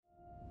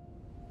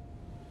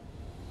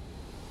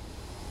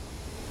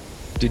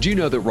Did you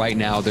know that right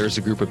now there's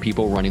a group of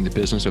people running the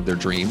business of their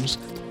dreams?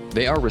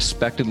 They are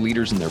respected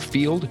leaders in their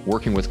field,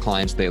 working with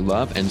clients they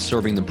love and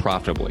serving them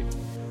profitably.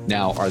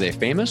 Now, are they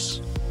famous?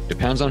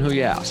 Depends on who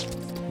you ask.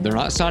 They're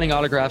not signing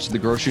autographs at the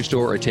grocery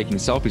store or taking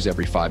selfies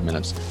every 5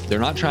 minutes. They're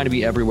not trying to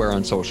be everywhere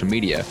on social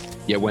media.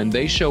 Yet when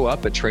they show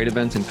up at trade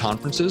events and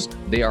conferences,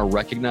 they are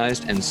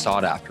recognized and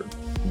sought after.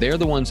 They're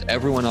the ones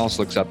everyone else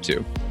looks up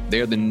to.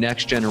 They are the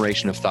next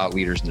generation of thought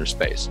leaders in their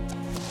space.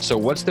 So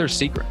what's their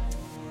secret?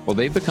 Well,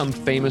 they've become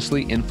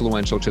famously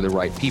influential to the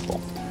right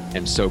people,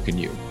 and so can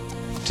you.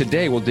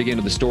 Today, we'll dig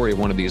into the story of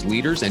one of these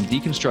leaders and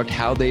deconstruct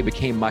how they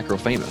became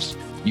micro-famous.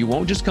 You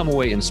won't just come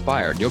away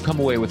inspired, you'll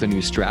come away with a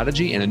new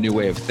strategy and a new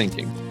way of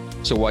thinking.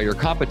 So while your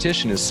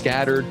competition is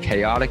scattered,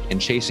 chaotic, and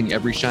chasing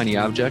every shiny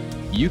object,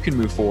 you can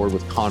move forward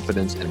with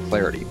confidence and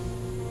clarity.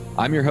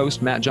 I'm your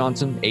host, Matt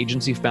Johnson,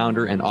 agency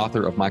founder and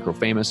author of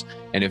Micro-Famous,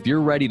 and if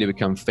you're ready to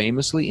become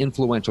famously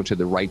influential to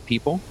the right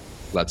people,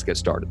 let's get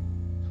started.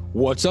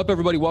 What's up,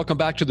 everybody? Welcome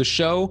back to the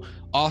show.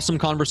 Awesome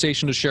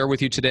conversation to share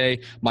with you today.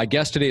 My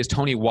guest today is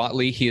Tony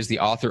Whatley. He is the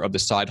author of The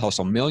Side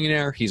Hustle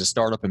Millionaire. He's a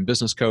startup and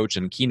business coach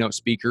and keynote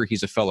speaker.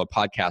 He's a fellow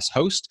podcast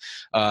host,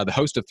 the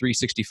host of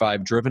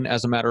 365 Driven,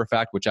 as a matter of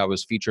fact, which I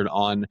was featured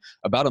on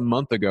about a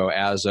month ago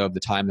as of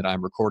the time that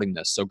I'm recording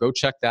this. So go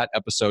check that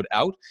episode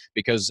out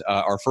because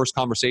our first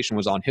conversation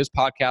was on his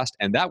podcast,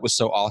 and that was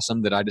so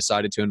awesome that I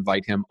decided to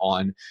invite him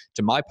on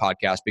to my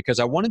podcast because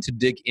I wanted to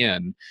dig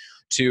in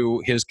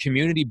to his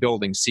community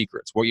building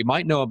secrets. What you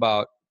might know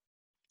about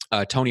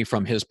Tony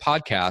from his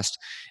podcast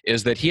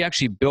is that he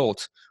actually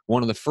built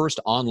one of the first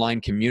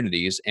online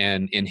communities,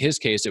 and in his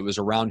case, it was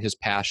around his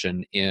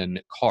passion in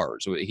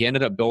cars. He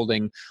ended up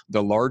building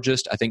the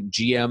largest, I think,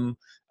 GM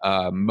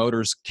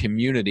Motors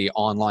community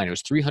online. It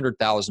was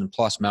 300,000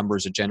 plus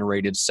members. It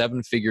generated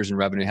 7 figures in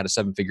revenue, had a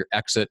 7-figure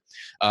exit.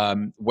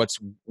 What's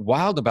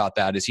wild about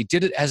that is he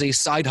did it as a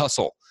side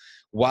hustle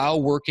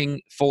while working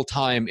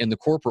full-time in the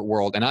corporate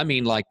world. And I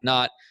mean like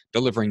not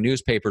delivering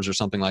newspapers or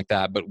something like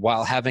that, but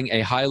while having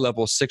a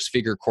high-level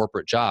 6-figure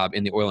corporate job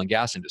in the oil and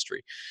gas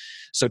industry.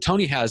 So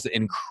Tony has an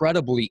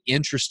incredibly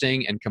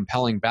interesting and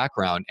compelling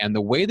background. And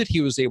the way that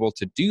he was able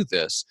to do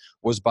this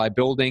was by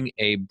building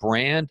a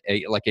brand,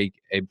 a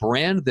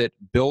brand that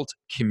built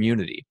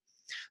community.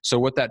 So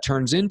what that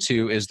turns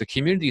into is the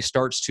community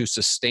starts to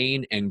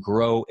sustain and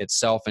grow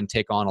itself and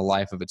take on a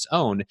life of its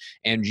own.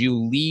 And you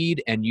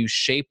lead and you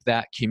shape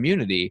that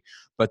community,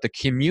 but the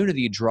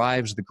community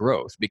drives the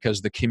growth because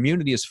the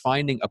community is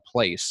finding a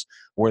place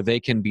where they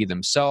can be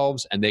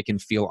themselves and they can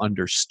feel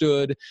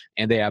understood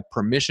and they have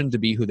permission to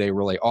be who they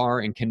really are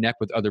and connect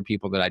with other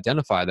people that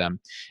identify them.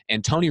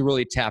 And Tony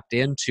really tapped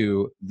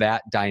into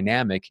that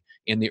dynamic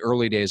in the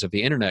early days of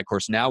the internet. Of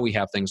course, now we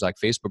have things like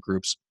Facebook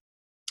groups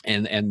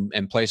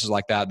and places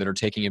like that are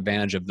taking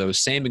advantage of those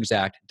same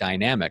exact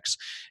dynamics.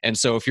 And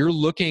so if you're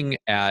looking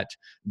at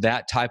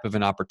that type of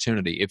an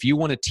opportunity, if you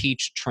want to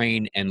teach,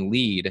 train, and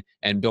lead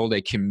and build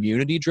a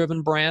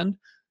community-driven brand,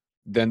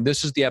 then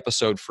this is the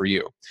episode for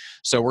you.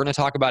 So we're going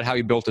to talk about how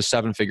he built a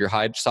 7-figure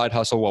side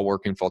hustle while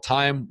working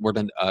full-time.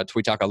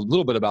 We talk a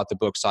little bit about the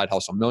book Side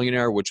Hustle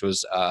Millionaire, which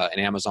was an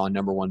Amazon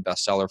 #1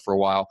 bestseller for a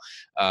while.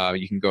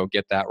 You can go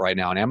get that right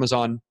now on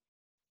Amazon.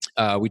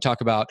 We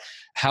talk about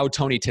how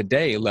Tony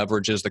today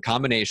leverages the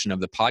combination of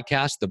the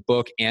podcast, the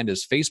book, and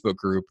his Facebook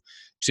group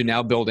to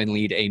now build and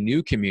lead a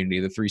new community,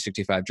 the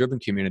 365 Driven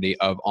community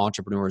of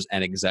entrepreneurs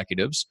and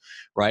executives,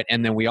 right?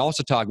 And then we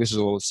also talk, this is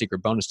a little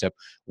secret bonus tip,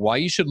 why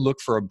you should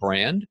look for a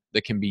brand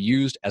that can be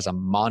used as a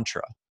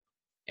mantra.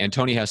 And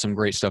Tony has some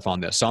great stuff on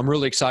this. So I'm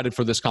really excited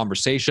for this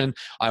conversation.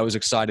 I was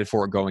excited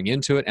for it going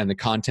into it, and the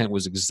content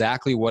was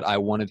exactly what I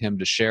wanted him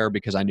to share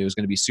because I knew it was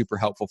going to be super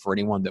helpful for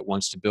anyone that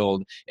wants to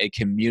build a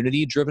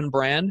community-driven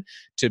brand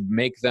to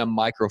make them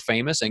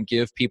micro-famous and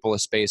give people a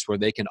space where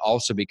they can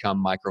also become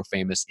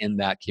micro-famous in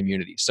that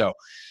community. So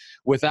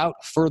without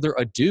further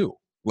ado,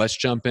 let's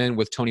jump in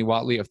with Tony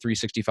Whatley of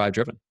 365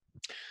 Driven.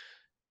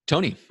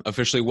 Tony,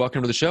 officially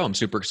welcome to the show. I'm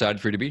super excited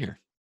for you to be here.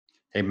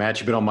 Hey, Matt,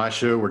 you've been on my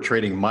show. We're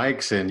trading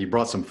mics, and you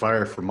brought some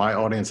fire for my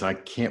audience. I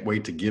can't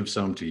wait to give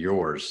some to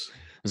yours. I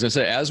was going to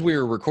say, as we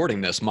were recording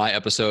this, my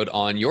episode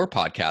on your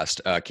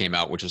podcast came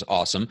out, which is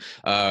awesome.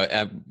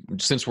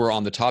 Since we're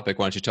on the topic,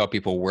 why don't you tell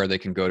people where they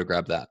can go to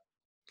grab that?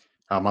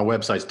 My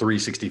website's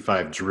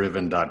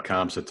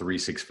 365driven.com, so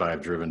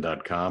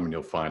 365driven.com, and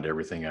you'll find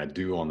everything I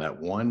do on that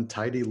one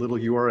tidy little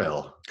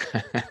URL.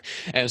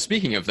 And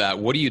speaking of that,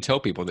 what do you tell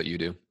people that you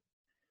do?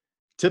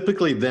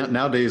 Typically,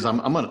 nowadays,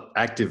 I'm an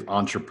active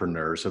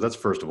entrepreneur. So that's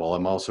first of all.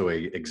 I'm also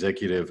a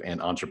executive and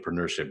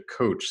entrepreneurship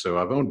coach. So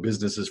I've owned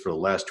businesses for the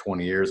last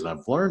 20 years, and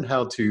I've learned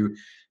how to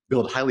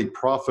build highly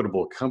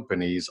profitable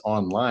companies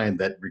online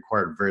that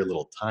require very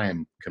little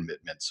time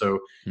commitment. So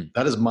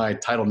that is my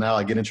title now.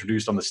 I get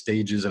introduced on the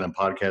stages and on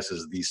podcasts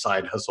as the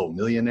Side Hustle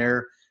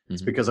Millionaire.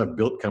 It's because I've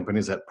built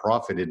companies that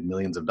profited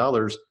millions of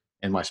dollars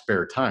in my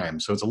spare time.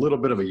 So it's a little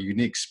bit of a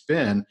unique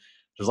spin.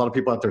 There's a lot of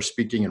people out there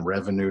speaking in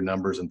revenue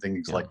numbers and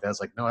things like that. It's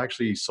like, no, I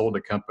actually sold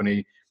a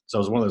company. So I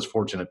was one of those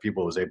fortunate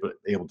people who was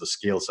able to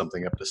scale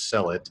something up to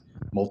sell it,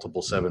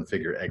 multiple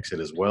 7-figure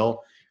exit as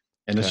well.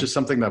 And it's just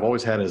something that I've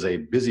always had as a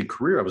busy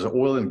career. I was an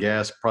oil and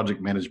gas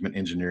project management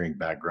engineering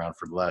background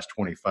for the last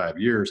 25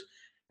 years.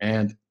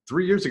 And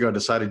 3 years ago, I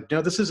decided,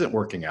 this isn't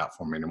working out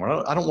for me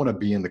anymore. I don't want to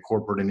be in the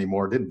corporate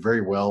anymore. Did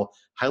very well,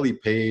 highly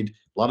paid,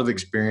 a lot of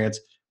experience,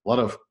 a lot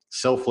of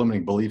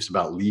self-limiting beliefs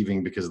about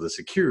leaving because of the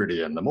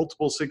security and the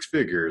multiple six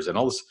figures and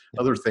all this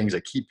other things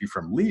that keep you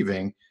from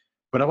leaving.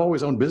 But I've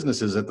always owned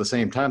businesses at the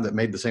same time that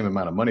made the same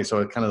amount of money.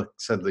 So I kind of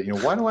said that,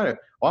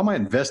 why am I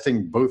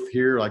investing both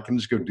here? I can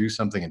just go do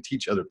something and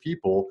teach other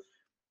people,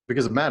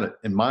 because Matt,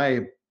 in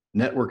my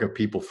network of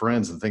people,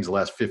 friends and things, the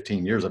last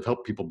 15 years, I've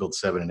helped people build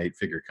 7 and 8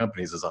 figure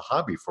companies as a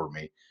hobby for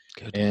me.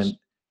 Goodness.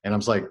 And I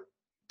was like,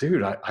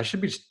 dude, I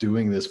should be just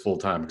doing this full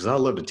time, because I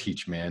love to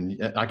teach, man.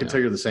 I can tell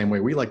you the same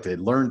way. We like to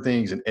learn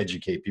things and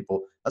educate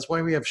people. That's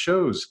why we have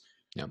shows.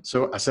 Yeah.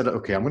 So I said,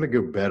 okay, I'm going to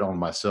go bet on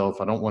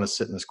myself. I don't want to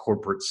sit in this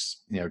corporate,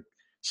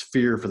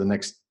 sphere for the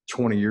next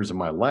 20 years of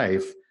my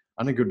life.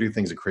 I'm going to go do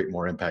things that create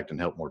more impact and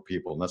help more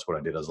people. And that's what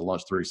I did. I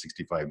launched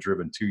 365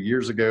 Driven 2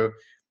 years ago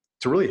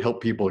to really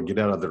help people get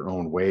out of their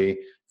own way,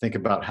 think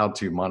about how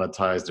to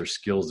monetize their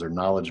skills, their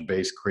knowledge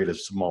base, create a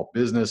small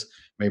business.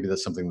 Maybe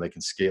that's something they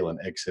can scale and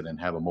exit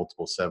and have a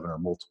multiple 7 or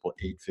multiple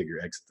 8 figure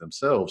exit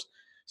themselves.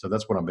 So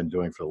that's what I've been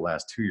doing for the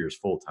last 2 years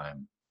full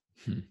time.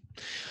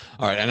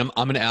 All right. And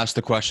I'm going to ask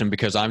the question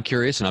because I'm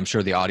curious, and I'm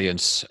sure the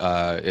audience,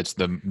 it's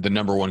the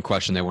number one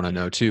question they want to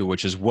know too,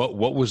 which is what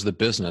was the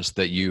business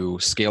that you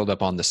scaled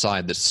up on the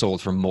side that sold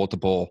for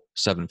multiple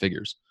 7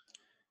 figures?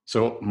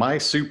 So my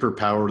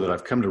superpower that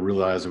I've come to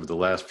realize over the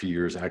last few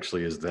years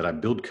actually is that I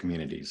build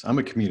communities. I'm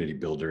a community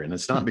builder, and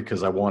it's not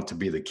because I want to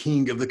be the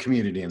king of the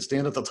community and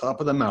stand at the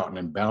top of the mountain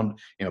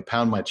and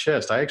pound my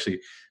chest. I actually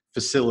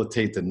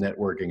facilitate the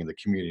networking in the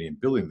community and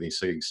building these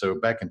things. So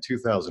back in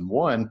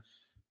 2001,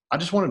 I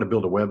just wanted to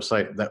build a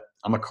website that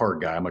I'm a car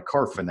guy. I'm a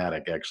car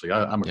fanatic, actually.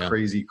 I'm a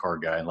crazy car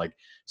guy. And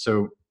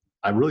so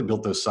I really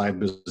built those side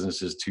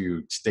businesses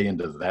to stay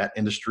into that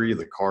industry,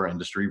 the car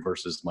industry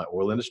versus my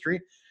oil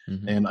industry.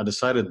 Mm-hmm. And I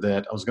decided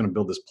that I was going to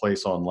build this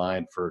place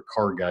online for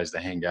car guys to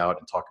hang out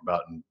and talk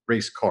about and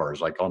race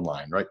cars, like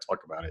online, right?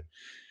 Talk about it.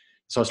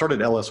 So I started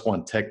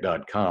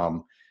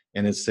ls1tech.com,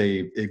 and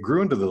it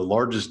grew into the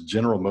largest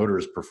General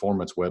Motors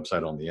performance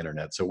website on the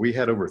internet. So we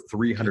had over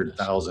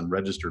 300,000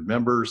 registered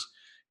members,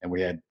 and we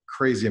had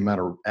crazy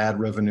amount of ad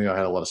revenue. I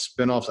had a lot of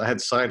spinoffs. I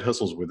had side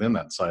hustles within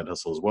that side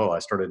hustle as well. I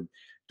started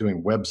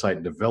doing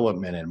website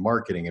development and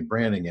marketing and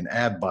branding and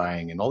ad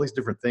buying and all these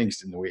different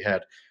things. And we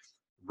had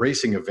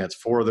racing events,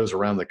 4 of those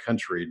around the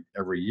country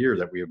every year,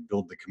 that we would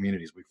build the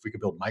communities. If we could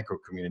build micro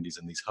communities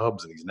in these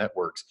hubs and these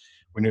networks,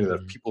 we knew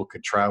that if people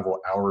could travel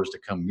hours to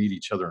come meet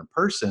each other in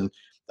person,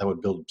 that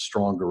would build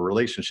stronger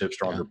relationships,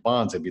 stronger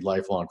bonds. They'd be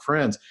lifelong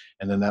friends.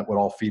 And then that would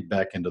all feed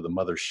back into the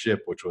mothership,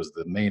 which was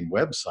the main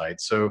website.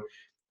 So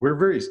we're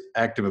very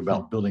active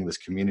about building this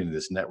community,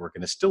 this network,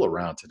 and it's still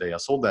around today. I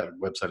sold that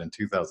website in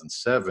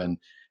 2007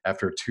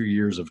 after 2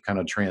 years of kind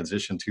of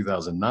transition,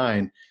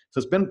 2009. So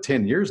it's been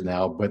 10 years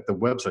now, but the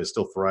website is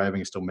still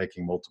thriving, still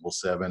making multiple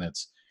 7.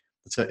 It's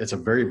a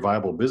very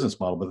viable business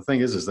model. But the thing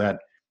is that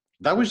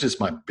was just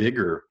my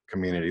bigger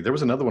community. There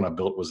was another one I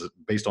built, was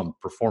based on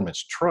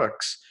performance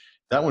trucks.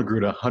 That one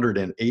grew to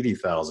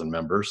 180,000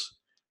 members.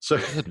 So,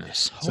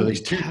 so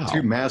there's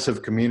two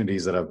massive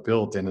communities that I've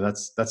built, and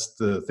that's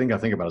the thing I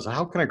think about is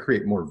how can I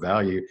create more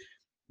value?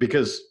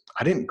 Because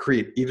I didn't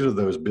create either of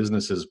those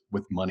businesses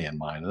with money in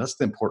mind, and that's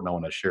the important I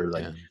want to share.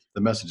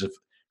 The message of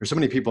there's so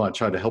many people I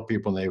try to help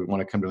people, and they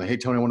want to come to me, hey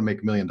Tony, I want to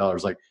make $1 million.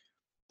 Like,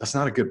 that's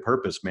not a good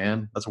purpose,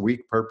 man. That's a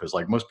weak purpose.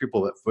 Like most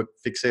people that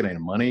fixate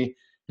on money,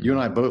 you and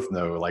I both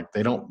know, like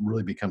they don't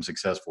really become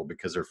successful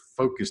because they're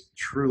focused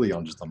truly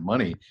on just the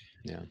money.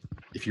 Yeah.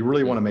 If you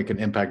really want to make an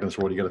impact in this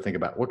world, you got to think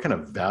about what kind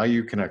of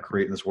value can I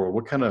create in this world?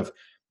 What kind of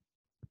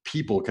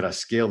people could I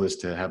scale this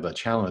to have a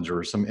challenge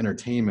or some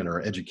entertainment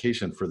or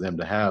education for them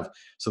to have?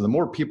 So the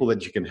more people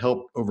that you can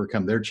help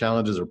overcome their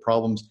challenges or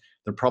problems,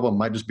 their problem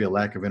might just be a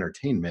lack of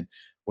entertainment.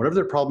 Whatever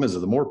their problem is,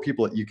 the more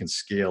people that you can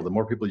scale, the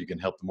more people you can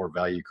help, the more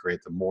value you create,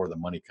 the more the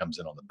money comes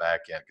in on the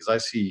back end. Because I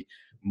see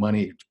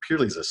money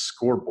purely as a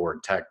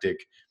scoreboard tactic.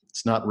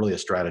 It's not really a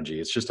strategy.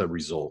 It's just a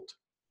result.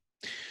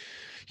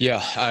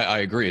 Yeah, I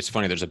agree. It's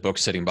funny. There's a book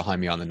sitting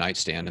behind me on the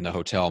nightstand in the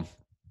hotel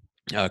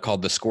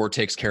called The Score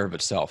Takes Care of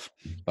Itself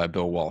by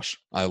Bill Walsh.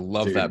 I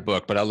love that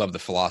book, but I love the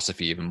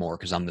philosophy even more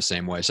because I'm the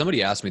same way.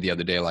 Somebody asked me the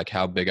other day, like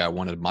how big I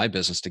wanted my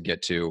business to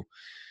get to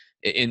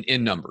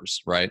in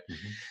numbers, right?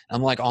 Mm-hmm.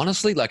 I'm like,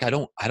 honestly, like I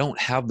don't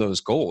have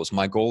those goals.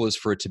 My goal is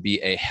for it to be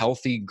a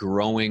healthy,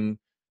 growing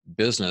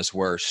business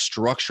where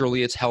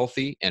structurally it's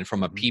healthy, and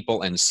from a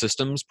people and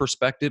systems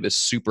perspective is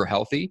super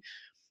healthy.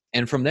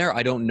 And from there,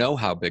 I don't know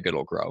how big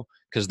it'll grow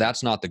because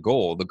that's not the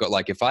goal.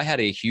 Like if I had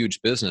a huge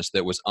business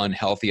that was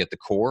unhealthy at the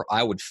core,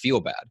 I would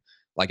feel bad,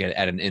 like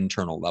at an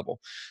internal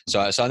level. So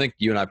I think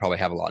you and I probably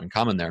have a lot in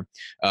common there.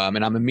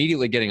 And I'm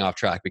immediately getting off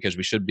track because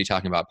we should be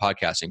talking about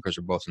podcasting because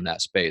we're both in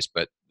that space,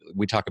 but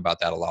we talk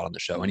about that a lot on the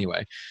show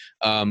anyway.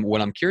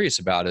 What I'm curious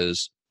about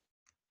is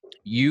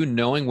you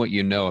knowing what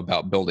you know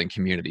about building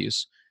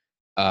communities.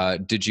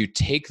 Did you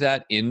take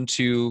that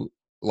into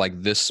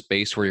like this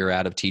space where you're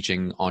at of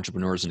teaching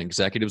entrepreneurs and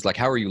executives? Like,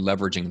 how are you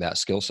leveraging that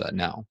skill set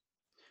now?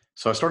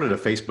 So I started a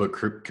Facebook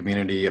group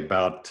community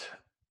about,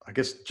 I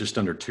guess, just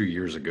under 2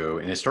 years ago.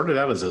 And it started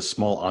out as a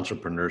small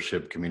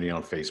entrepreneurship community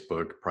on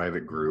Facebook,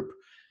 private group.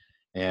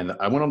 And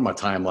I went on my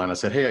timeline. I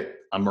said, "Hey,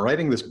 I'm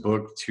writing this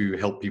book to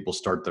help people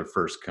start their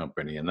first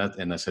company." And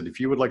I said,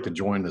 "If you would like to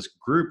join this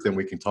group, then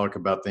we can talk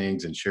about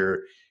things and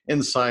share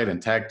insight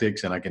and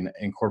tactics, and I can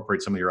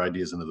incorporate some of your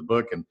ideas into the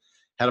book." And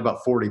had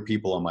about 40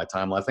 people on my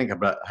timeline. I think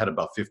I had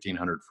about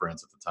 1,500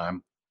 friends at the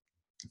time.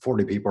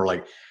 40 people are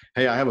like,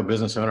 "Hey, I have a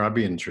business owner. I'd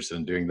be interested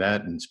in doing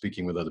that and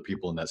speaking with other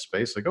people in that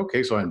space." Like,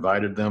 okay, so I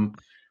invited them,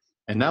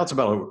 and now it's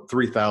about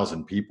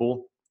 3,000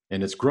 people,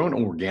 and it's grown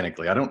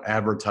organically. I don't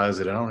advertise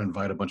it. I don't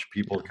invite a bunch of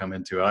people to come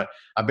into it.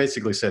 I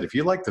basically said, if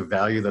you like the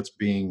value that's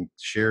being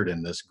shared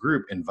in this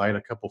group, invite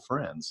a couple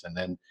friends. And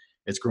then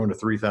it's grown to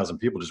 3,000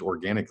 people just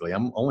organically.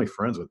 I'm only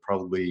friends with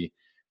probably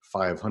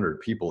 500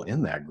 people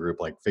in that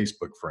group, like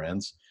Facebook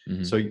friends.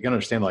 Mm-hmm. So you can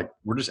understand, like,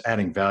 we're just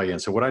adding value.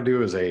 And so what I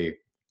do as a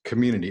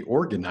community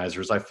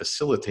organizer is I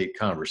facilitate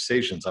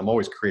conversations. I'm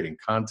always creating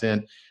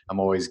content. I'm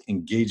always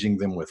engaging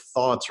them with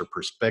thoughts or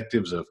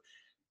perspectives of,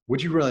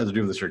 would you really have to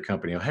do with this for your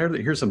company?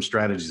 Here's some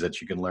strategies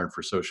that you can learn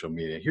for social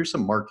media. Here's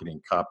some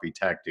marketing copy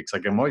tactics.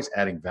 Like, I'm always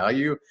adding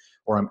value,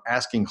 or I'm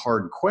asking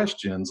hard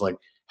questions like,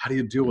 how do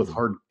you deal with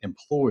hard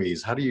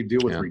employees? How do you deal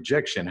with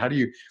rejection? How do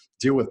you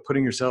deal with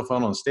putting yourself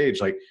on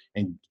stage? Like,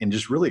 and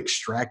just really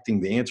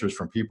extracting the answers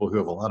from people who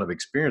have a lot of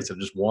experience and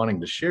just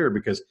wanting to share.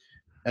 Because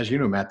as you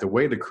know, Matt, the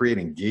way to create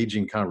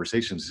engaging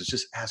conversations is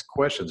just ask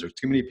questions. There's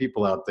too many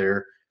people out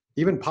there,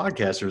 even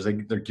podcasters,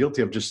 they're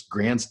guilty of just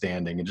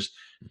grandstanding and just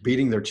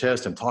beating their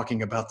chest and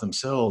talking about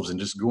themselves and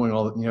just going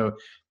all,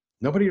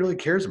 nobody really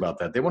cares about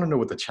that. They want to know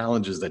what the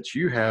challenges that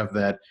you have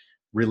that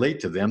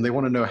relate to them. They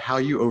want to know how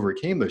you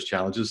overcame those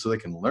challenges so they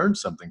can learn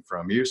something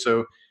from you.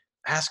 So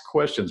ask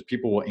questions.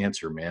 People will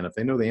answer, man. If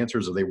they know the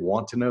answers or they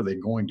want to know, they're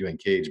going to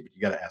engage, but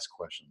you got to ask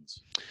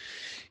questions.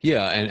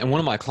 Yeah, and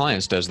one of my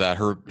clients does that.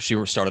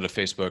 She started a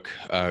Facebook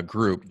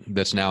group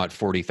that's now at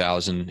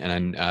 40,000,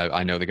 and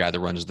I know the guy that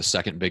runs the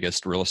second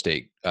biggest real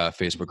estate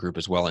Facebook group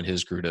as well, and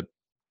his grew to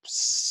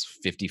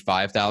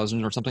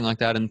 55,000 or something like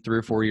that in 3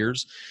 or 4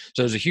 years.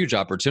 So there's a huge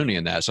opportunity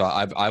in that. So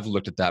I've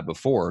looked at that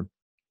before,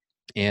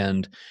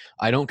 and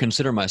I don't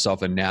consider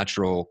myself a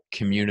natural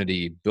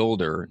community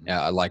builder.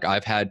 Like,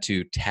 I've had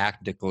to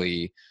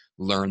tactically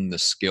learn the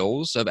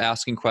skills of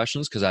asking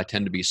questions because I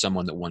tend to be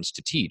someone that wants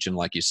to teach. And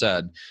like you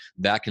said,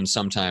 that can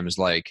sometimes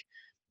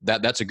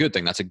that's a good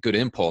thing. That's a good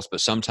impulse, but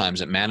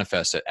sometimes it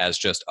manifests it as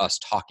just us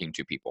talking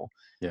to people.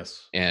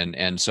 Yes.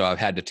 And so I've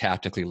had to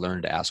tactically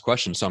learn to ask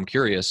questions. So I'm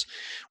curious,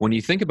 when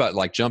you think about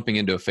like jumping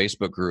into a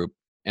Facebook group,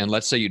 and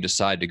let's say you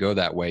decide to go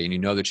that way and you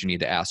know that you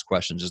need to ask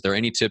questions, is there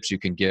any tips you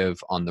can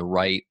give on the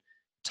right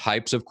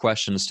types of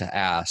questions to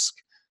ask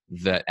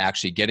that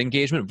actually get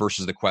engagement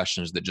versus the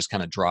questions that just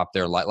kind of drop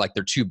there, like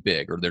they're too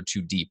big or they're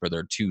too deep or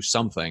they're too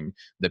something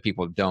that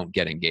people don't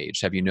get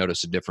engaged? Have you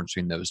noticed a difference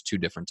between those two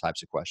different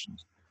types of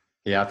questions?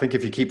 Yeah, I think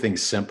if you keep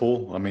things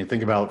simple, I mean,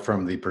 think about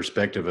from the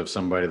perspective of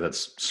somebody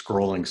that's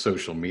scrolling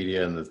social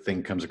media and the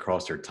thing comes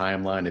across their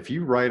timeline. If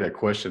you write a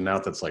question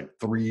out that's like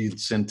 3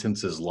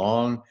 sentences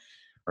long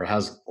or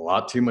has a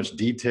lot too much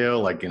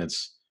detail,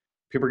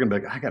 people are going to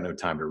be like, I got no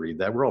time to read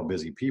that. We're all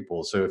busy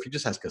people. So if you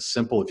just ask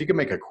if you can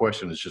make a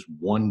question, it's just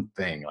one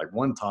thing, like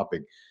one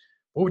topic.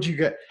 What would you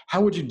get?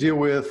 How would you deal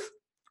with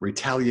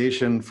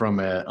retaliation from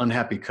an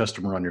unhappy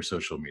customer on your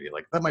social media?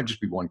 Like, that might just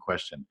be one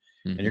question.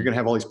 And you're going to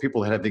have all these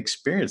people that have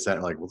experienced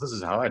that. Like, well, this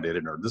is how I did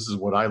it, or this is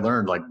what I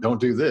learned. Like, don't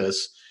do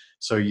this.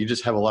 So you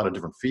just have a lot of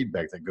different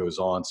feedback that goes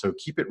on. So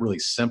keep it really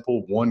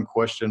simple. One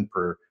question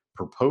per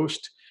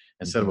post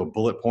instead of a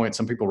bullet point.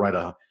 Some people write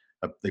a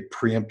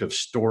preemptive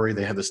story.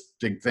 They have this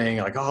big thing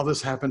like, oh,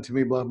 this happened to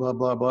me, blah, blah,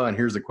 blah, blah. And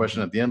here's the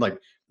question at the end. Like,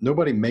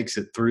 nobody makes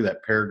it through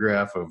that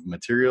paragraph of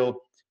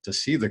material to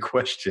see the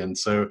question.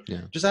 So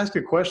just ask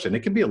a question.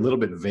 It can be a little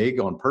bit vague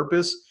on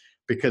purpose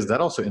because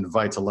that also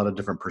invites a lot of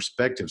different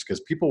perspectives, because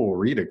people will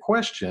read a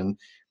question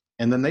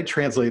and then they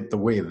translate the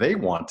way they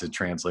want to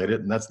translate it.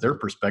 And that's their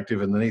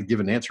perspective. And then they give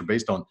an answer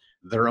based on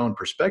their own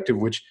perspective,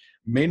 which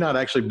may not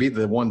actually be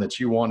the one that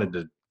you wanted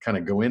to kind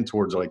of go in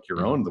towards, like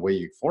your own, the way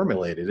you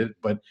formulated it.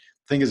 But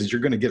the thing is you're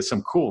going to get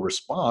some cool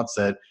response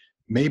that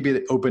maybe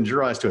it opens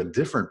your eyes to a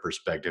different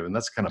perspective. And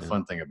that's kind of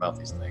fun thing about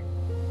these things.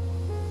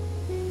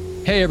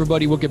 Hey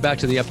everybody, we'll get back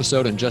to the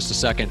episode in just a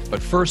second.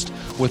 But first,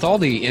 with all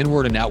the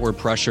inward and outward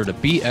pressure to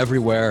be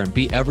everywhere and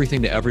be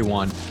everything to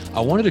everyone,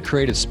 I wanted to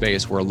create a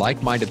space where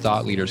like-minded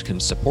thought leaders can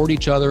support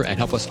each other and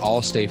help us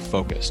all stay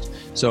focused.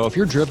 So if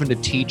you're driven to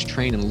teach,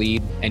 train, and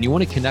lead, and you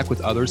want to connect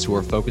with others who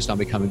are focused on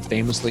becoming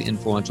famously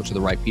influential to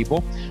the right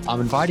people,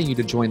 I'm inviting you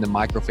to join the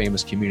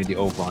Microfamous community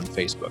over on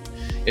Facebook.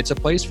 It's a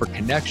place for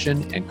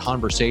connection and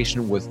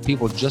conversation with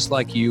people just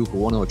like you who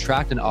want to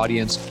attract an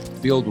audience,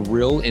 build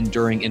real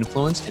enduring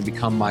influence, and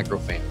become microfamous.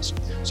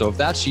 So if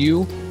that's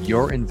you,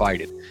 you're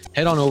invited.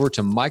 Head on over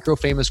to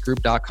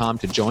microfamousgroup.com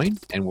to join,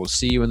 and we'll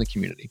see you in the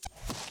community.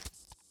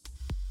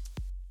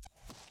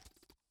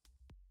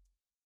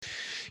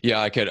 Yeah,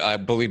 I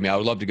believe me, I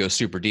would love to go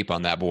super deep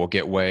on that, but we'll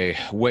get way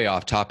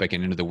off topic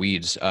and into the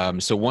weeds.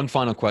 So one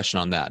final question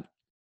on that.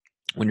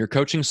 When you're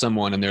coaching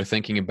someone and they're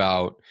thinking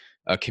about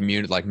a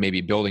community, like maybe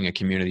building a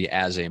community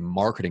as a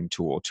marketing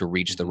tool to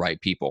reach the Mhm.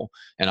 right people,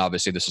 and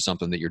obviously this is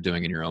something that you're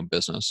doing in your own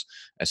business,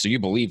 so you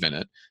believe in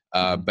it.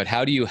 Mhm. But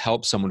how do you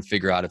help someone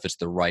figure out if it's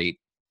the right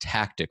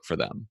tactic for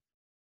them?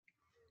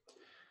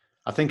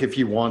 I think if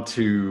you want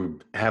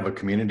to have a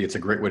community, it's a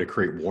great way to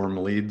create warm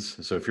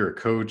leads. So if you're a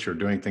coach or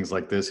doing things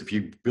like this, if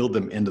you build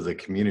them into the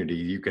community,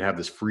 you could have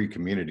this free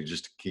community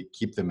just to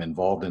keep them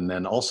involved. And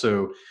then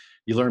also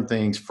you learn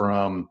things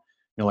from,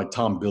 like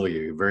Tom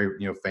Bilyeu, very,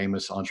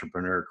 famous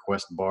entrepreneur,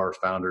 Quest Bar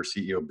founder,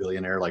 CEO,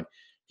 billionaire. Like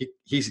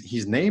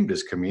he's named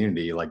his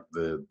community like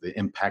the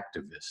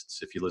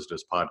impactivists. If you listen to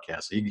his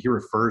podcast, he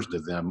refers to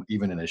them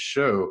even in his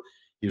show.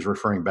 He's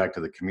referring back to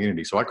the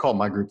community. So I call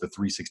my group the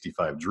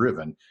 365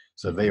 driven.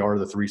 So they Mhm. are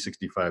the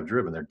 365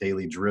 driven. They're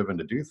daily driven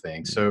to do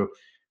things. So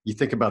you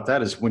think about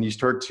that as when you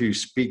start to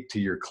speak to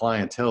your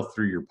clientele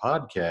through your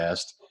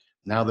podcast,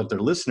 now that their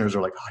listeners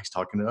are like, oh, he's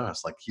talking to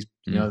us. Like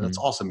that's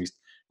Mhm. awesome.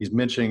 He's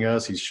mentioning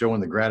us. He's showing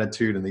the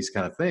gratitude and these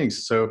kind of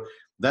things. So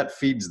that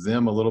feeds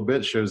them a little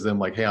bit, shows them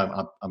like, hey,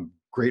 I'm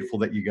grateful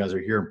that you guys are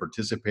here and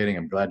participating.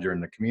 I'm glad you're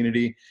in the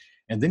community.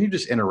 And then you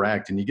just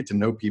interact and you get to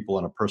know people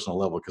on a personal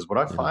level. Because what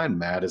I Yeah. find,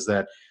 Matt, is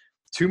that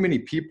too many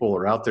people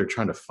are out there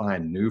trying to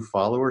find new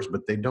followers,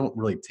 but they don't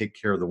really take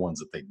care of the ones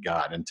that they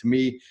got. And to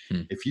me,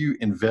 Hmm. if you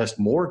invest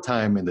more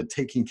time into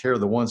taking care of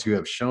the ones who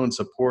have shown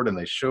support and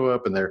they show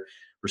up and they're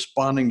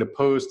responding to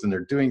posts and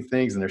they're doing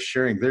things and they're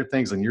sharing their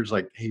things, and you're just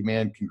like, hey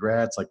man,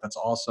 congrats, like that's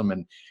awesome.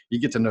 And you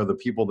get to know the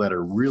people that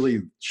are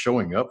really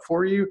showing up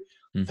for you.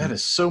 That Mhm.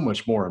 is so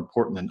much more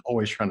important than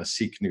always trying to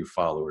seek new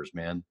followers,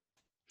 man.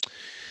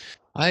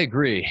 I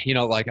agree.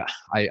 Like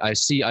I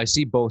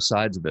see both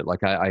sides of it.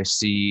 Like I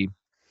see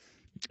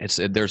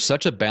there's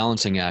such a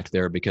balancing act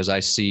there because I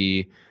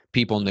see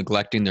people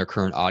neglecting their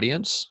current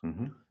audience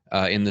Hmm.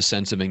 in the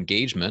sense of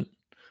engagement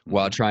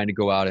while Hmm. trying to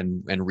go out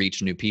and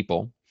reach new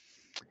people.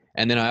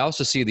 And then I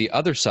also see the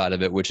other side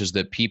of it, which is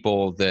that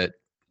people that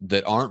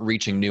aren't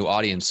reaching new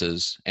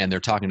audiences and they're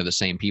talking to the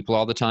same people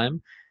all the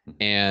time.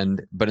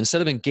 But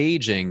instead of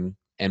engaging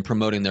and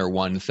promoting their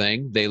one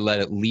thing, they let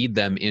it lead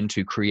them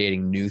into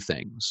creating new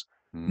things,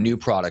 new Hmm.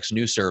 products,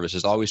 new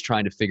services, always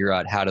trying to figure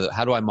out how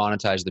do I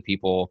monetize the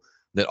people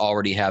that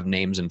already have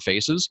names and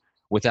faces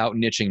without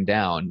niching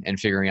down and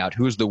figuring out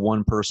who's the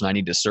one person I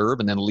need to serve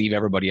and then leave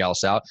everybody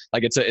else out.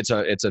 Like it's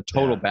a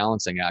total Yeah.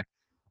 balancing act.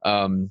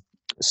 Um,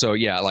 so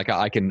yeah, like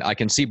I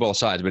can see both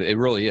sides, but it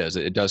really is.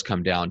 It does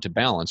come down to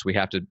balance. We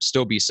have to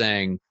still be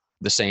saying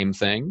the same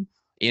thing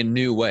in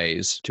new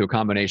ways to a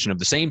combination of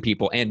the same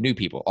people and new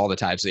people all the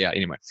time. So yeah,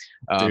 anyway.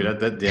 Dude,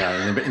 Um,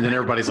 yeah, and then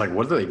everybody's like,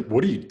 What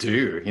do you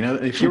do?"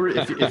 If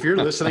you're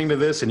listening to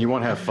this and you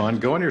want to have fun,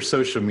 go on your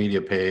social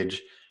media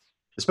page,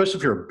 especially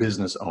if you're a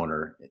business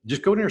owner.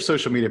 Just go to your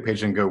social media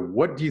page and go,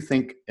 "What do you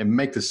think?" And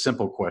make this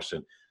simple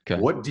question: okay.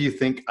 What do you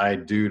think I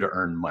do to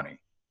earn money?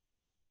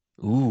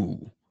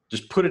 Ooh.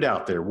 Just put it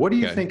out there. What do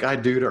you Okay. think I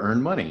do to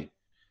earn money?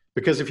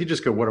 Because if you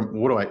just go,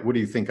 what do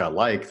you think I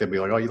like? They'll be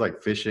like, oh, you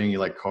like fishing, you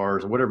like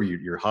cars, whatever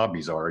your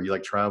hobbies are. You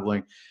like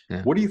traveling.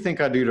 Yeah. What do you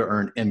think I do to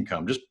earn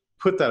income? Just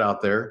put that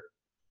out there,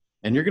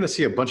 and you're going to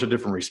see a bunch of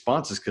different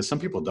responses because some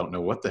people don't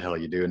know what the hell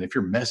you do. And if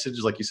your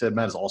message, like you said,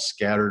 Matt, is all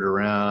scattered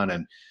around,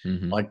 and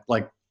Mm-hmm. like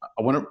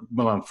when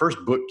my first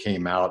book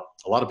came out,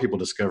 a lot of people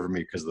discovered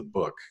me because of the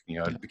book.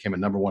 Yeah. It became a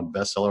number one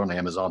bestseller on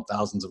Amazon,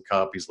 thousands of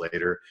copies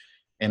later.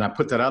 And I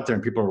put that out there,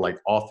 and people are like,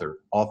 author,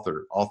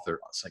 author, author.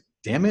 It's like,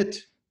 damn it.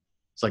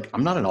 It's like,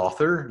 I'm not an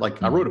author.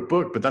 Like, I wrote a Mm-hmm.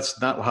 book, but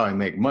that's not how I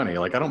make money.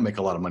 Like, I don't make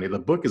a lot of money. The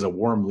book is a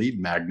warm lead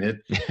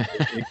magnet.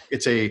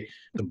 The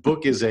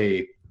book is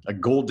a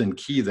golden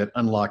key that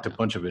unlocked a Yeah.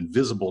 bunch of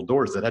invisible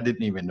doors that I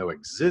didn't even know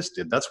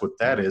existed. That's what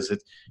that Yeah. is.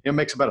 It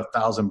makes about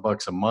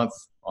 $1,000 a month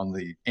on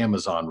the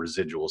Amazon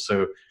residual.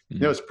 So,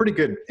 Mm. it's pretty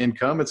good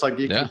income. It's like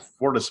you could Yeah.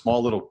 afford a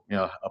small little,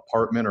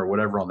 apartment or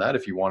whatever on that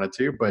if you wanted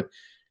to, but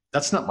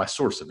that's not my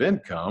source of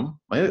income.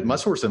 My Mm-hmm.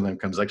 source of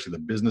income is actually the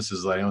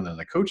businesses that I own and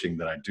the coaching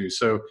that I do.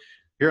 So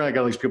here I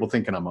got all these people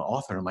thinking I'm an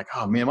author. I'm like,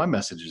 oh man, my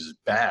message is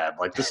bad.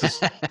 Like this is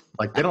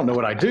like they don't know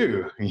what I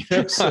do.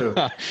 So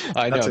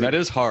I that's know a that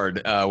is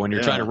hard when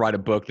you're trying to yeah. write a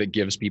book that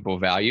gives people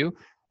value.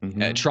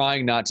 Hmm.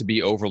 Trying not to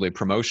be overly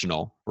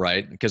promotional,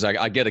 right? Because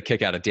I get a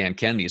kick out of Dan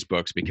Kennedy's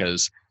books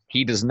because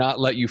he does not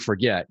let you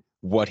forget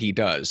what he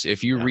does.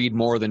 If you Yeah. read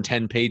more than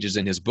 10 pages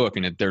in his book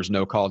and there's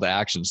no call to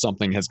action,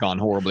 something has gone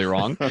horribly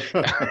wrong.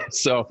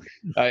 So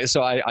I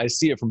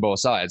see it from both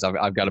sides.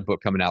 I've got a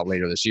book coming out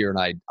later this year, and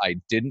I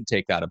didn't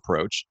take that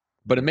approach,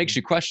 but it makes Mhm.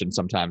 you question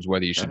sometimes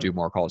whether you should Yeah. do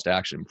more calls to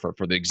action for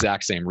the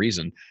exact same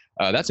reason.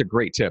 That's a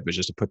great tip, is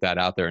just to put that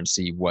out there and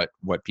see what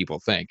people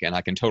think. And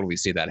I can totally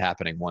see that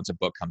happening once a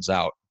book comes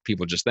out.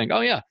 People just think,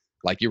 oh yeah,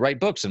 like you write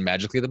books and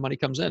magically the money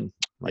comes in.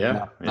 Like Yeah.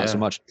 no, not so Yeah.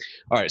 much.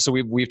 All right, so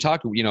we've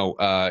talked.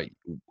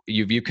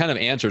 You've kind of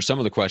answered some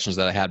of the questions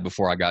that I had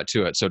before I got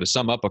to it. So to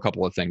sum up a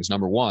couple of things,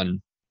 number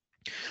one,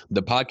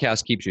 The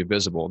podcast keeps you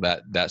visible.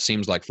 That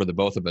seems like for the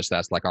both of us,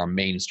 that's like our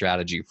main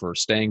strategy for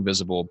staying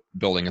visible,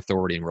 building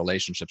authority and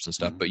relationships and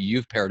stuff. Mm-hmm. But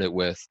you've paired it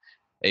with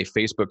a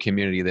Facebook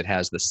community that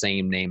has the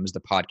same name as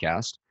the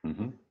podcast.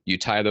 Mm-hmm. You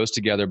tie those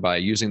together by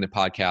using the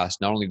podcast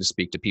not only to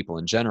speak to people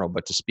in general,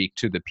 but to speak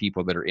to the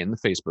people that are in the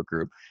Facebook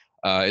group.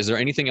 Is there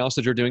anything else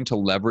that you're doing to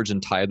leverage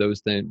and tie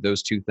those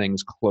two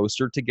things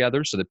closer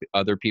together so that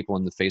other people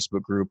in the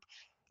Facebook group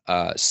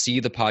see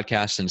the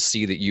podcast and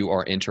see that you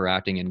are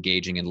interacting,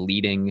 engaging, and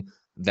leading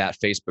that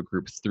Facebook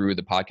group through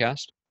the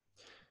podcast?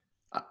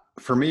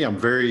 For me, I'm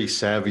very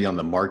savvy on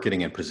the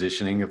marketing and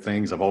positioning of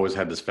things. I've always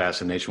had this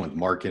fascination with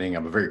marketing.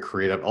 I'm a very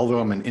creative. Although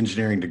I'm an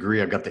engineering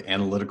degree, I've got the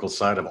analytical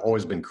side. I've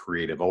always been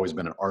creative, always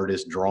been an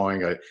artist,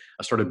 drawing. I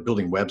started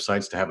building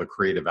websites to have a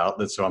creative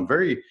outlet. So I'm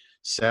very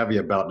savvy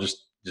about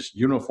just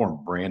uniform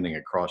branding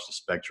across the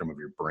spectrum of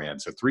your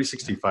brand. So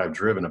 365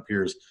 Driven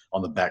appears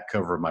on the back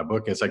cover of my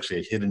book. It's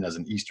actually hidden as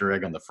an Easter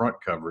egg on the front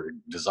cover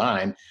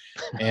design.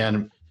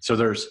 And so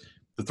there's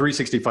the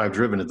 365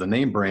 Driven is the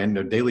name brand,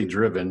 daily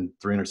driven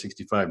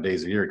 365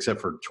 days a year,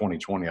 except for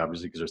 2020,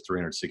 obviously, because there's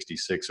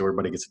 366. So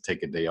everybody gets to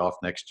take a day off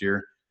next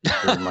year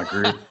in my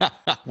group.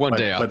 One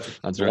day off.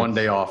 That's right. 1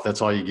 day off.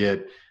 That's all you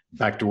get.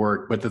 Back to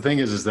work. But the thing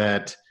is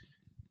that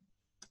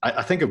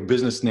I think of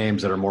business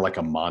names that are more like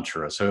a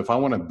mantra. So if I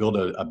want to build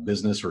a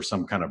business or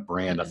some kind of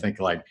brand, I think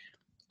like,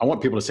 I want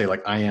people to say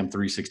like, I am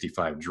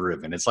 365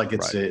 driven. It's like,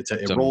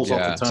 it rolls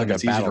off the tongue.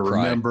 It's easy to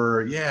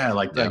remember. Yeah.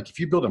 Like if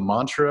you build a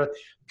mantra,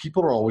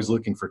 people are always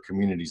looking for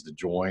communities to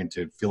join,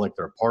 to feel like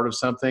they're a part of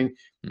something,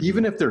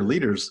 even if they're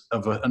leaders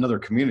of another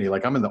community.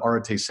 Like I'm in the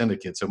Arete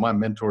Syndicate. So my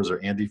mentors are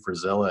Andy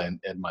Frizella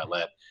and Ed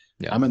Milet.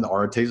 Yeah. I'm in the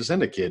Arete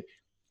Syndicate.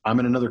 I'm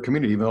in another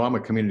community, even though I'm a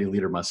community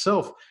leader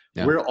myself.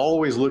 Yeah. We're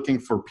always looking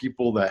for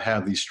people that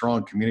have these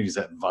strong communities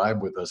that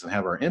vibe with us and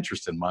have our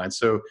interest in mind.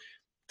 So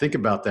think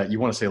about that. You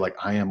want to say like,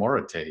 I am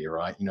Arete,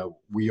 or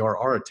we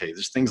are Arete.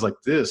 There's things like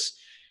this.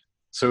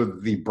 So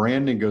the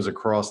branding goes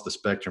across the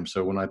spectrum.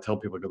 So when I tell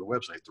people to go to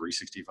the website,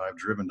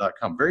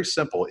 365driven.com, very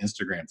simple.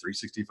 Instagram,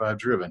 365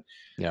 Driven,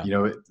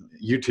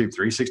 YouTube,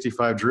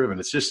 365 Driven.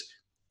 It's just,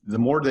 the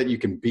more that you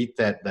can beat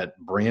that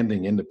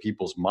branding into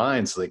people's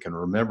minds so they can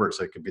remember it,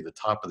 so it could be the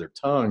top of their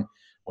tongue.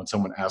 When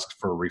someone asks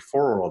for a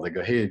referral, they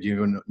go, hey, do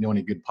you know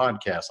any good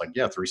podcasts? Like,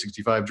 yeah,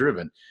 365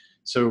 Driven.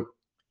 So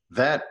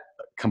that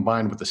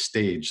combined with the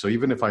stage. So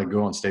even if I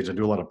go on stage, I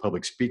do a lot of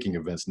public speaking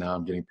events now.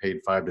 I'm getting paid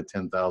 $5,000 to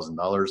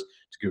 $10,000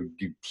 to go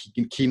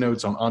do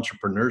keynotes on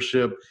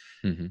entrepreneurship.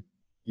 Mm-hmm.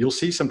 You'll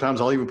see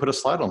sometimes I'll even put a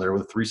slide on there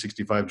with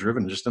 365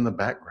 Driven just in the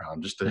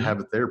background, just to have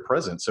it there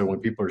present. So when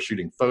people are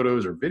shooting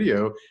photos or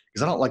video,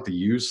 because I don't like to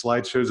use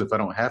slideshows if I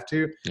don't have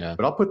to,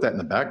 but I'll put that in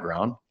the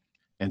background.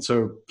 And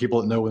so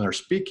people that know when they're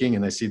speaking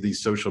and they see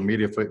these social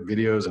media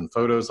videos and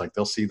photos, like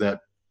they'll see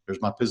that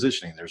there's my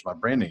positioning, there's my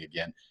branding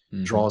again,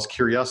 draws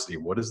curiosity.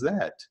 What is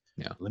that?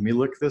 Yeah. Let me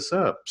look this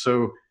up.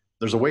 So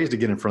there's a ways to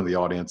get in front of the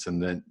audience.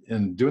 And then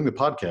in doing the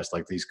podcast,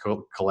 like these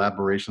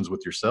collaborations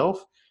with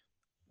yourself,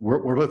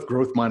 we're both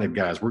growth-minded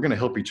guys. We're going to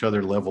help each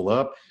other level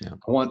up. Yeah.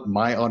 I want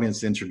my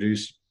audience to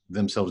introduce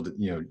themselves to,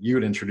 you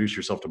would introduce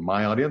yourself to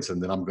my audience,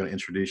 and then I'm going to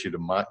introduce you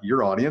to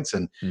your audience.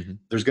 And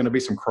there's going to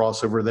be some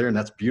crossover there. And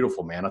that's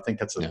beautiful, man. I think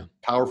that's a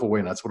powerful way.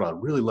 And that's what I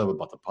really love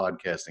about the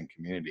podcasting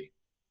community.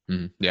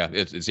 Yeah,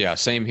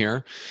 it's same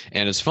here.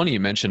 And it's funny you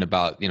mentioned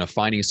about,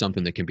 finding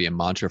something that can be a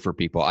mantra for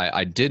people.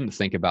 I didn't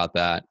think about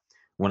that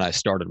when I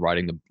started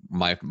writing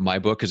my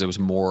book, because it was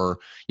more,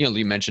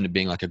 you mentioned it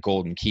being like a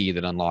golden key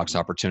that unlocks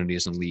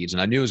opportunities and leads.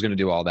 And I knew I was going to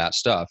do all that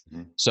stuff.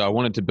 So I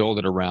wanted to build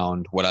it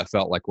around what I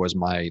felt like was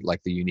the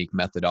unique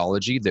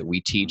methodology that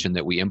we teach and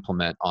that we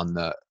implement on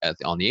the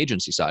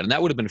agency side. And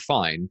that would have been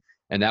fine.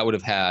 And that would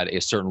have had a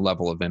certain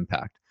level of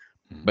impact.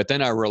 But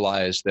then I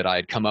realized that I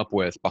had come up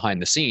with,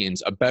 behind the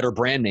scenes, a better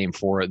brand name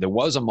for it. There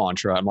was a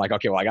mantra. I'm like,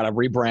 okay, well, I got to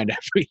rebrand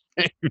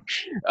everything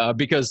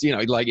because,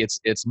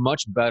 it's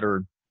much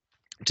better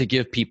to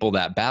give people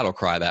that battle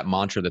cry, that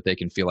mantra that they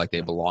can feel like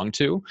they belong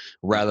to,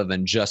 rather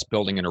than just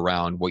building it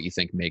around what you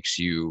think makes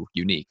you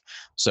unique.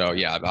 So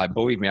yeah,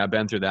 believe me, I've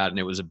been through that, and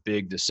it was a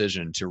big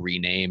decision to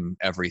rename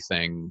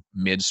everything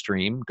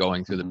midstream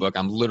going through the book.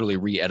 I'm literally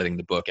re-editing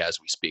the book as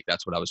we speak.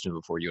 That's what I was doing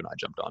before you and I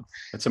jumped on.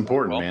 It's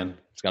important, man.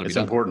 It's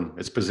important.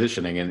 It's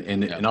positioning.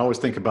 And I always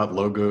think about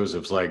logos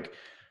of like,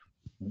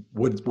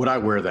 would I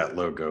wear that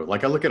logo?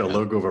 Like I look at a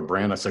logo of a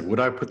brand, I say, would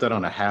I put that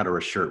on a hat or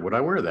a shirt? Would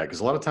I wear that? Because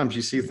a lot of times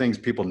you see things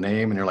people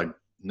name and you're like,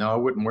 no, I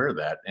wouldn't wear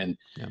that. And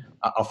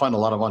I'll find a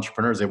lot of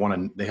entrepreneurs,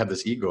 they have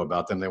this ego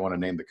about them. They want to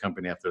name the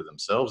company after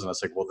themselves. And I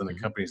was like, well, then the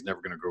company's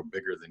never going to grow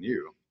bigger than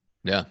you.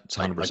 Yeah, it's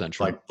 100%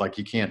 true. Like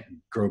you can't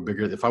grow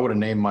bigger. If I would have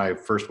named my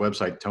first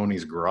website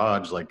Tony's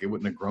Garage, like it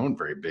wouldn't have grown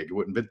very big. It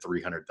wouldn't have been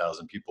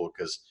 300,000 people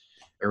because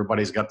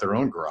everybody's got their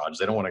own garage.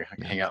 They don't want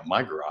to hang out in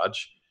my garage.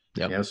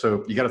 Yep.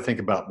 So you got to think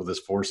about with this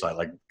foresight,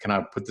 like, can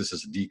I put this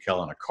as a decal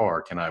on a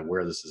car? Can I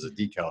wear this as a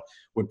decal?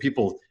 Would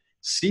people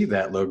see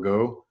that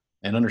logo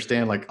and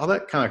understand like, oh,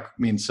 that kind of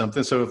means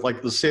something? So if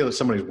let's say that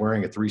somebody's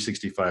wearing a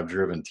 365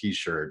 Driven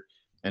t-shirt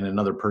and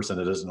another person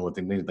that doesn't know what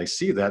they mean, they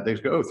see that, they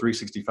go, oh,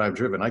 365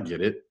 Driven, I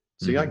get it.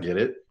 See, I get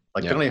it.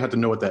 Like, they don't even have to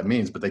know what that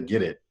means, but they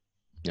get it.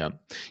 Yeah.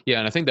 Yeah.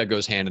 And I think that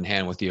goes hand in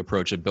hand with the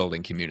approach of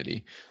building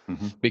community,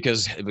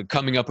 because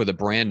coming up with a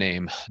brand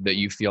name that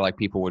you feel like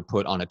people would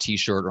put on a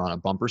t-shirt or on a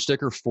bumper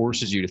sticker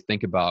forces you to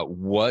think about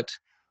what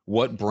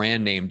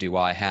brand name do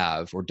I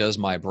have, or does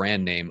my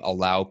brand name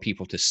allow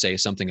people to say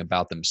something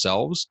about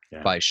themselves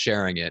by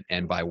sharing it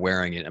and by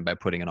wearing it and by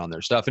putting it on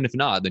their stuff? And if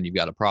not, then you've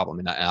got a problem.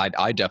 And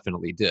I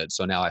definitely did.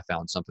 So now I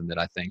found something that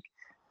I think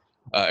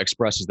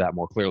expresses that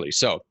more clearly.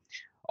 So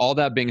all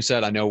that being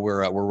said, I know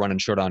we're running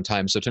short on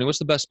time. So Tony, what's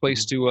the best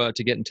place to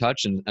get in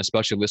touch and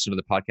especially listen to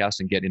the podcast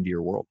and get into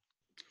your world?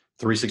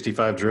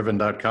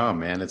 365driven.com,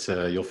 man. It's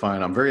you'll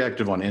find I'm very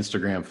active on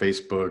Instagram,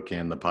 Facebook,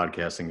 and the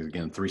podcasting is,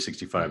 again,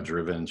 365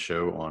 Driven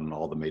show on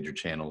all the major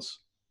channels.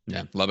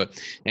 Yeah, love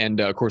it. And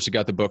of course, you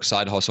got the book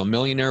Side Hustle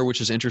Millionaire,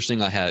 which is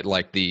interesting. I had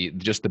like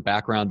just the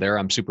background there.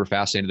 I'm super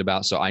fascinated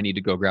about, so I need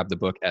to go grab the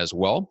book as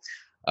well.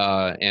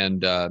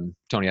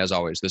 Tony, as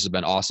always, this has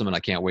been awesome, and I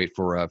can't wait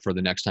for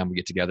the next time we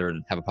get together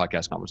and have a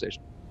podcast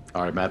conversation.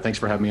 All right, Matt. Thanks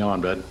for having me on,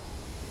 bud.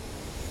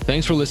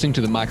 Thanks for listening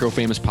to the Micro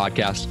Famous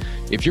podcast.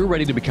 If you're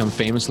ready to become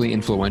famously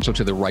influential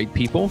to the right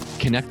people,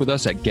 connect with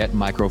us at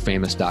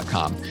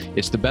getmicrofamous.com.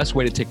 It's the best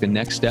way to take the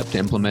next step to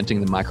implementing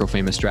the Micro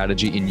Famous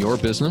strategy in your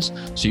business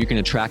so you can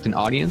attract an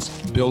audience,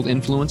 build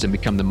influence, and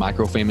become the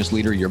Micro Famous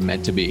leader you're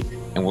meant to be.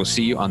 And we'll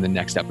see you on the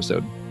next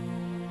episode.